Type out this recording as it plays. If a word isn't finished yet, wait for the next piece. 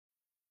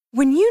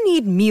When you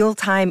need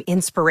mealtime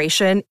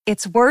inspiration,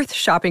 it's worth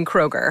shopping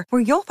Kroger,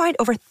 where you'll find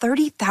over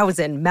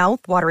 30,000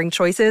 mouth-watering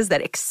choices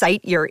that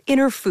excite your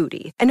inner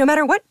foodie. And no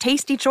matter what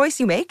tasty choice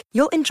you make,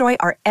 you'll enjoy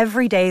our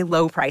everyday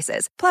low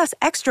prices, plus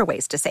extra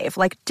ways to save,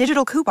 like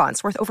digital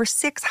coupons worth over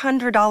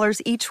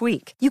 $600 each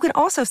week. You can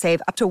also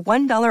save up to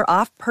 $1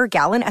 off per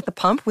gallon at the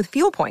pump with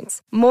fuel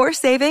points. More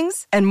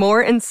savings and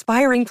more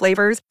inspiring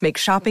flavors make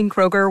shopping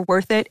Kroger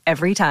worth it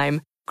every time.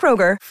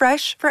 Kroger,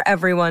 fresh for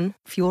everyone.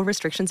 Fuel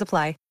restrictions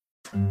apply.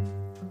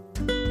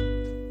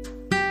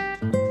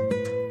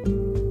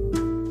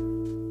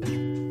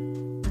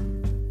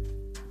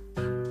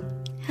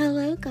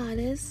 Hello,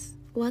 Goddess.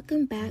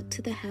 Welcome back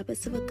to the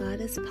Habits of a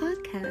Goddess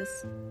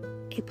podcast,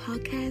 a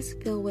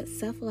podcast filled with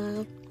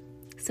self-love,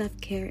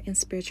 self-care, and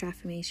spiritual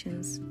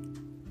affirmations.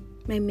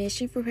 My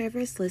mission for whoever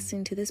is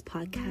listening to this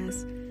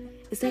podcast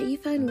is that you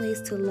find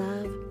ways to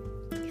love,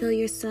 heal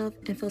yourself,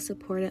 and feel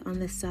supported on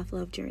this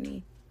self-love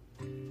journey.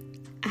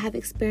 I have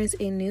experienced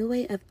a new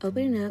way of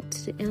opening up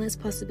to the endless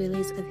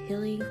possibilities of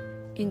healing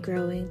and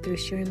growing through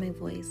sharing my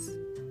voice.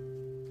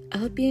 I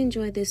hope you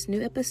enjoyed this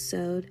new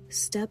episode.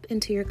 Step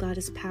into your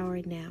goddess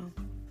power now.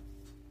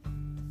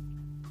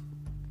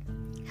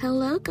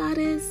 Hello,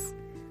 Goddess.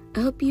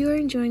 I hope you are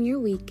enjoying your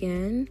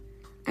weekend.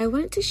 I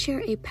wanted to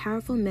share a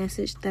powerful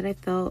message that I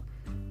felt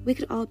we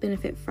could all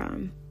benefit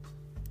from.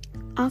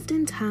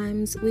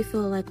 Oftentimes, we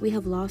feel like we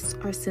have lost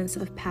our sense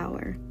of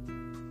power.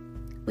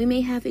 We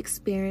may have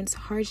experienced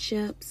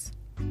hardships,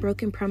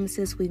 broken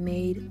promises we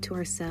made to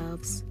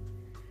ourselves,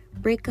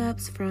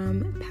 breakups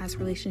from past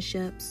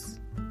relationships,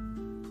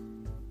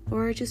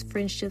 or just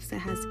friendships that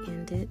has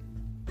ended.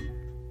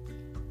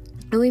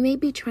 And we may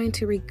be trying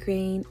to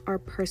regain our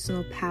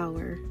personal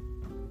power.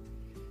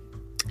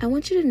 I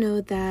want you to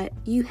know that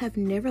you have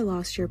never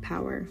lost your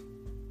power.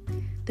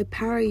 The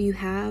power you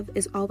have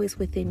is always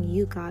within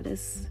you,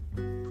 Goddess.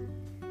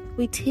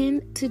 We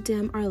tend to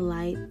dim our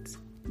light,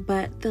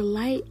 but the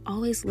light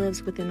always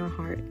lives within our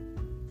heart.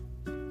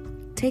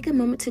 Take a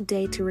moment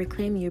today to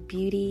reclaim your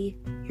beauty,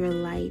 your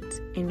light,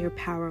 and your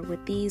power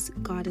with these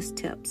goddess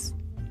tips.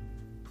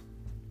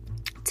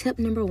 Tip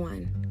number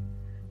 1,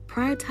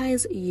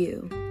 prioritize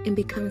you and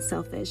become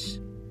selfish.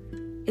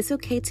 It's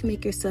okay to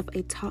make yourself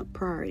a top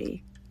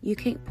priority. You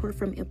can't pour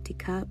from an empty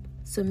cup,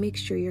 so make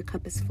sure your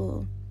cup is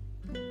full.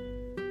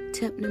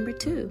 Tip number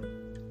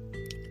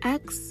 2,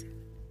 ask,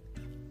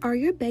 are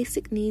your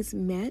basic needs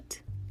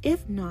met?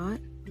 If not,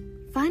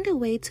 find a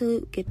way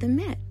to get them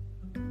met.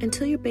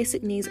 Until your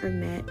basic needs are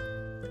met,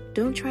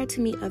 don't try to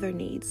meet other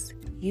needs.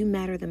 You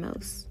matter the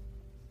most.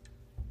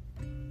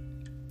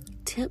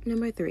 Tip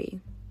number 3,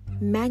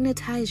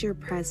 magnetize your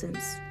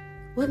presence.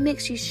 What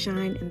makes you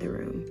shine in the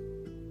room?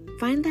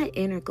 Find that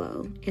inner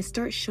glow and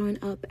start showing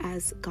up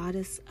as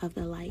goddess of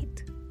the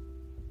light.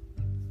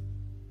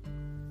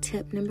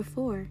 Tip number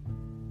 4,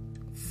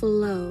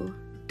 flow.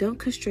 Don't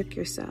constrict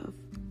yourself.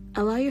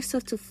 Allow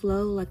yourself to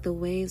flow like the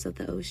waves of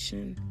the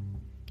ocean.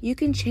 You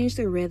can change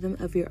the rhythm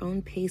of your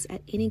own pace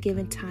at any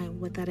given time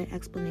without an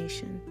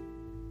explanation.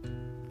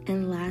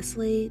 And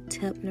lastly,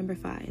 tip number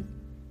 5.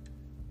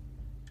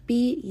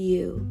 Be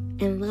you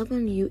and love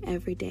on you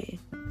every day.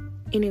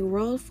 In a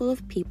world full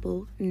of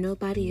people,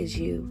 nobody is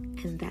you,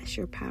 and that's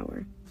your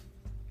power.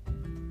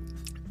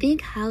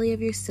 Think highly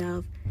of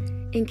yourself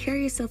and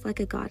carry yourself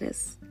like a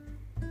goddess,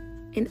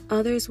 and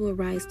others will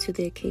rise to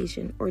the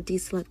occasion or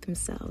deselect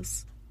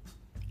themselves.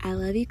 I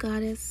love you,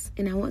 Goddess,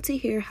 and I want to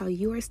hear how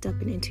you are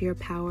stepping into your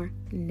power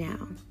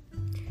now.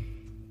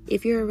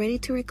 If you're ready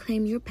to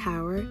reclaim your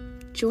power,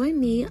 join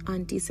me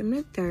on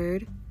December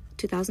 3rd,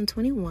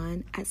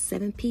 2021 at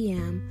 7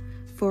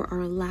 p.m. for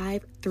our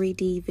live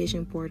 3D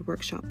vision board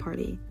workshop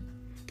party.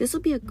 This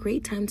will be a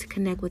great time to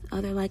connect with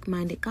other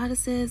like-minded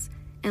goddesses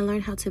and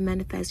learn how to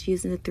manifest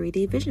using the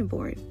 3D vision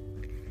board.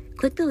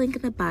 Click the link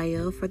in the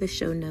bio for the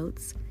show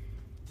notes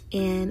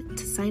and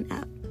to sign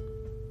up.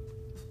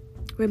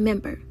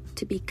 Remember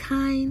to be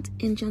kind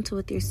and gentle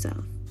with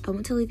yourself. I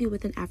want to leave you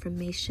with an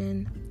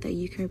affirmation that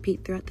you can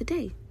repeat throughout the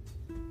day.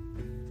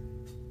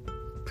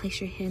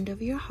 Place your hand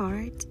over your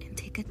heart and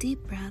take a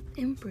deep breath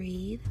and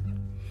breathe.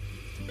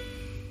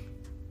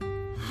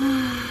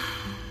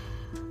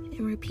 And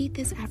repeat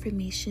this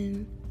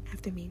affirmation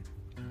after me.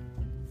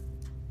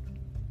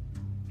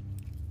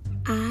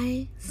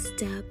 I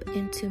step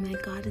into my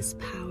goddess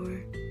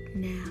power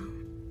now.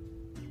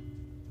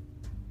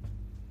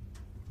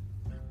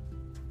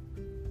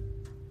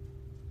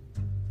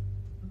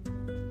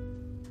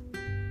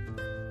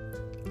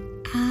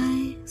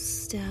 I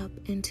step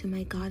into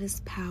my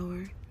goddess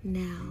power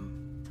now.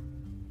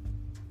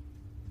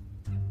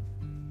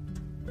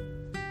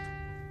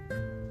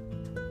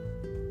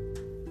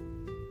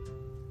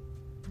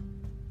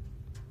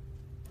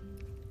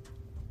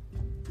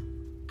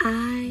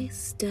 I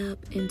step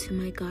into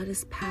my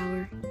goddess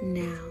power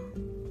now.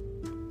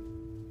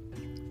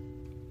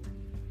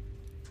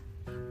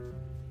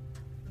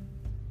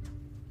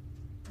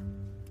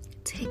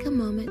 Take a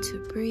moment to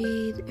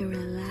breathe and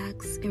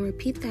relax and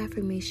repeat the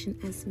affirmation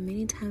as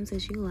many times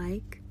as you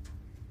like.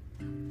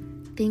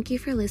 Thank you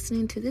for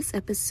listening to this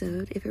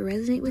episode. If it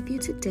resonated with you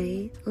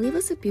today, leave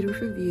us a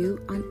beautiful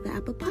review on the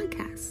Apple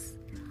Podcasts.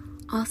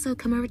 Also,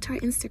 come over to our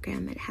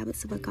Instagram at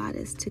Habits of a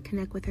Goddess to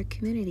connect with our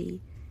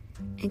community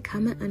and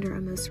comment under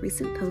our most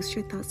recent post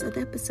your thoughts of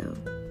the episode.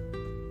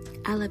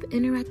 I love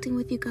interacting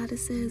with you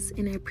goddesses,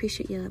 and I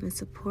appreciate your love and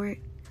support.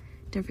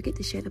 Don't forget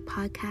to share the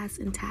podcast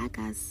and tag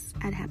us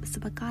at Habits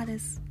of a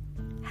Goddess.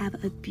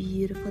 Have a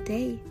beautiful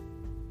day.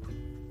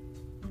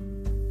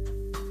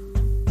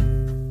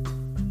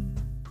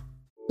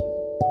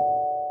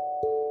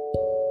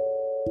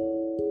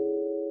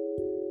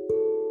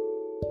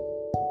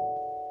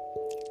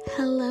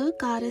 Hello,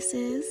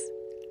 goddesses.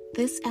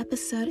 This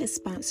episode is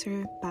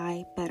sponsored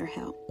by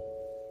BetterHelp.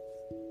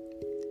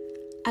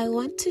 I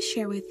want to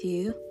share with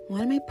you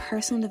one of my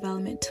personal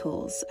development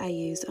tools I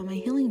used on my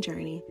healing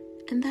journey,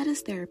 and that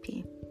is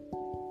therapy.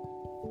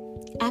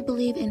 I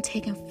believe in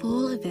taking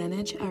full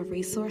advantage of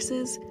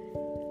resources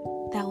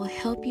that will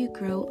help you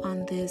grow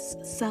on this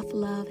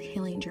self-love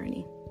healing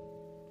journey.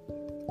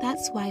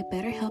 That's why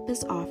BetterHelp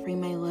is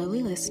offering my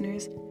lovely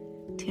listeners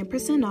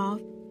 10%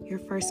 off your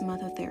first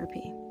month of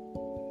therapy.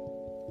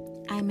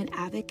 I'm an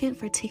advocate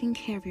for taking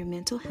care of your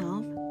mental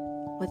health.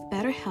 With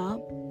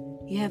BetterHelp,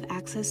 you have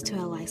access to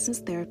a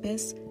licensed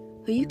therapist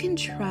who you can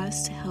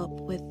trust to help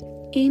with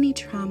any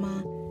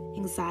trauma,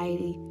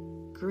 anxiety,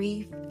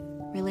 grief,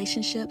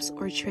 relationships,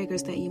 or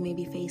triggers that you may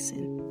be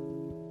facing.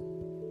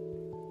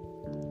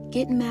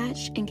 Get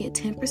matched and get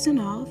 10%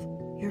 off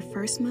your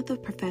first month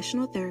of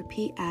professional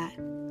therapy at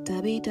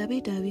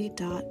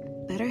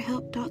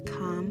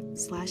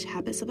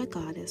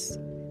www.betterhelp.com/habitsofagoddess.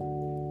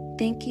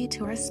 Thank you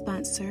to our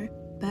sponsor,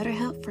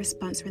 BetterHelp, for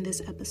sponsoring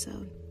this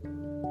episode.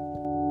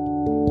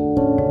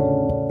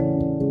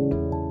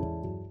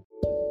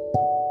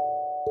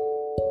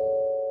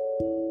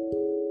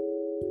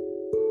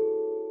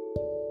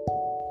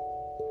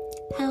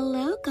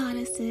 Hello,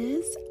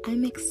 goddesses.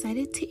 I'm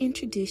excited to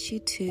introduce you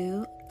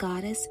to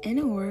Goddess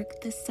Inner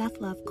Work, the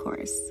Self-Love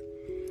course.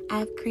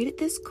 I've created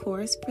this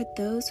course for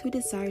those who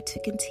desire to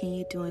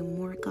continue doing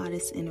more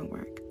Goddess Inner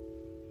Work.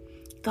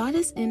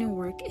 Goddess Inner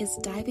Work is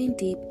diving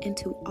deep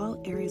into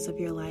all areas of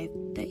your life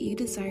that you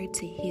desire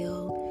to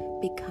heal,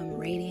 become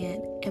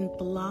radiant, and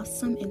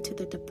blossom into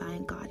the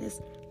divine goddess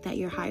that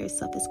your higher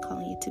self is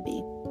calling you to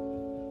be.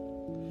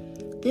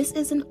 This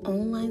is an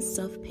online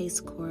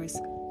self-paced course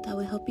that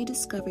will help you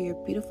discover your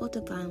beautiful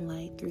divine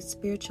light through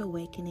spiritual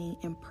awakening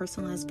and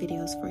personalized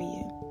videos for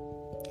you.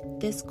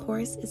 This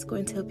course is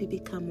going to help you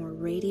become more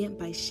radiant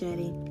by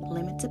shedding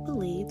limited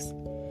beliefs,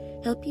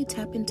 help you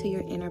tap into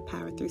your inner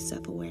power through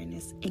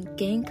self-awareness, and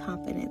gain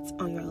confidence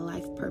on your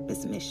life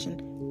purpose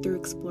mission through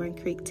exploring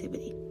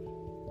creativity.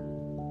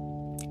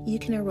 You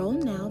can enroll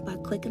now by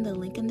clicking the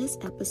link in this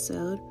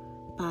episode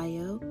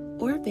bio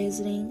or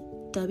visiting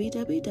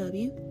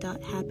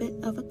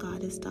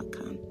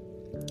www.habitofagoddess.com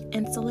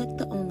and select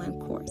the online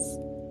course.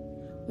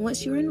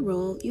 Once you're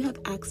enrolled, you have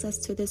access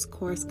to this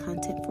course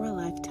content for a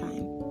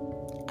lifetime.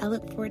 I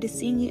look forward to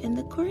seeing you in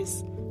the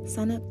course.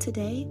 Sign up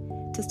today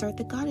to start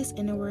the Goddess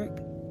Inner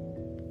Work.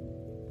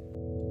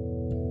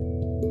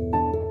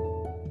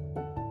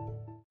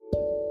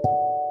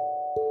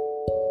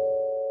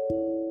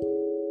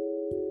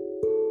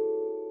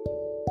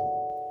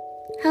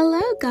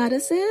 Hello,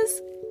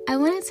 goddesses. I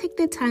want to take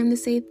the time to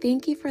say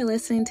thank you for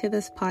listening to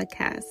this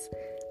podcast.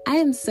 I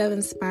am so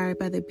inspired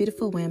by the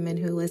beautiful women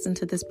who listen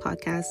to this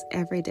podcast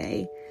every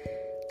day.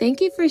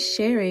 Thank you for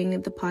sharing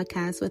the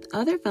podcast with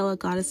other fellow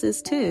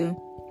goddesses too.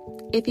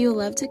 If you would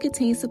love to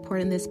continue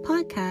supporting this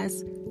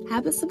podcast,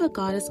 Habits of a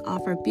Goddess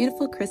offer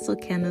beautiful crystal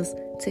candles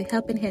to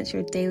help enhance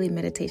your daily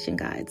meditation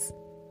guides.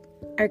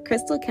 Our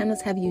crystal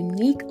candles have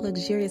unique,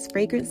 luxurious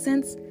fragrance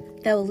scents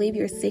that will leave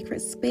your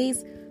sacred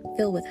space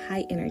filled with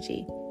high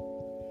energy.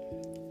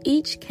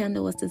 Each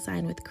candle was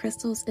designed with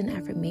crystals and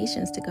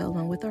affirmations to go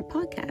along with our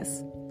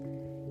podcast.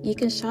 You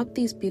can shop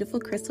these beautiful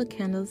crystal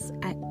candles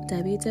at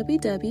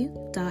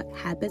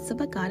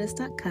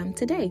www.habitsofagoddess.com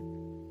today.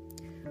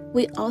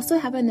 We also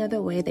have another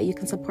way that you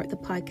can support the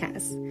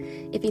podcast.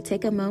 If you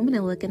take a moment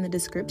and look in the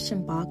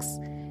description box,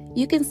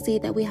 you can see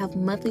that we have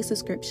monthly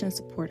subscription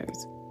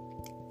supporters.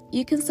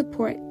 You can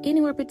support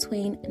anywhere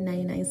between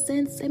 99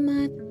 cents a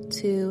month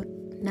to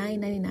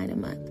 $9.99 a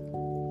month.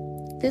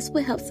 This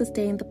will help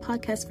sustain the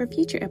podcast for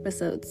future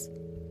episodes.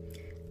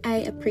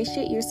 I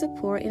appreciate your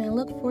support, and I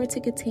look forward to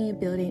continue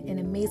building an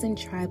amazing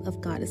tribe of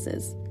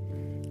goddesses.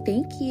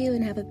 Thank you,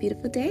 and have a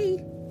beautiful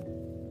day.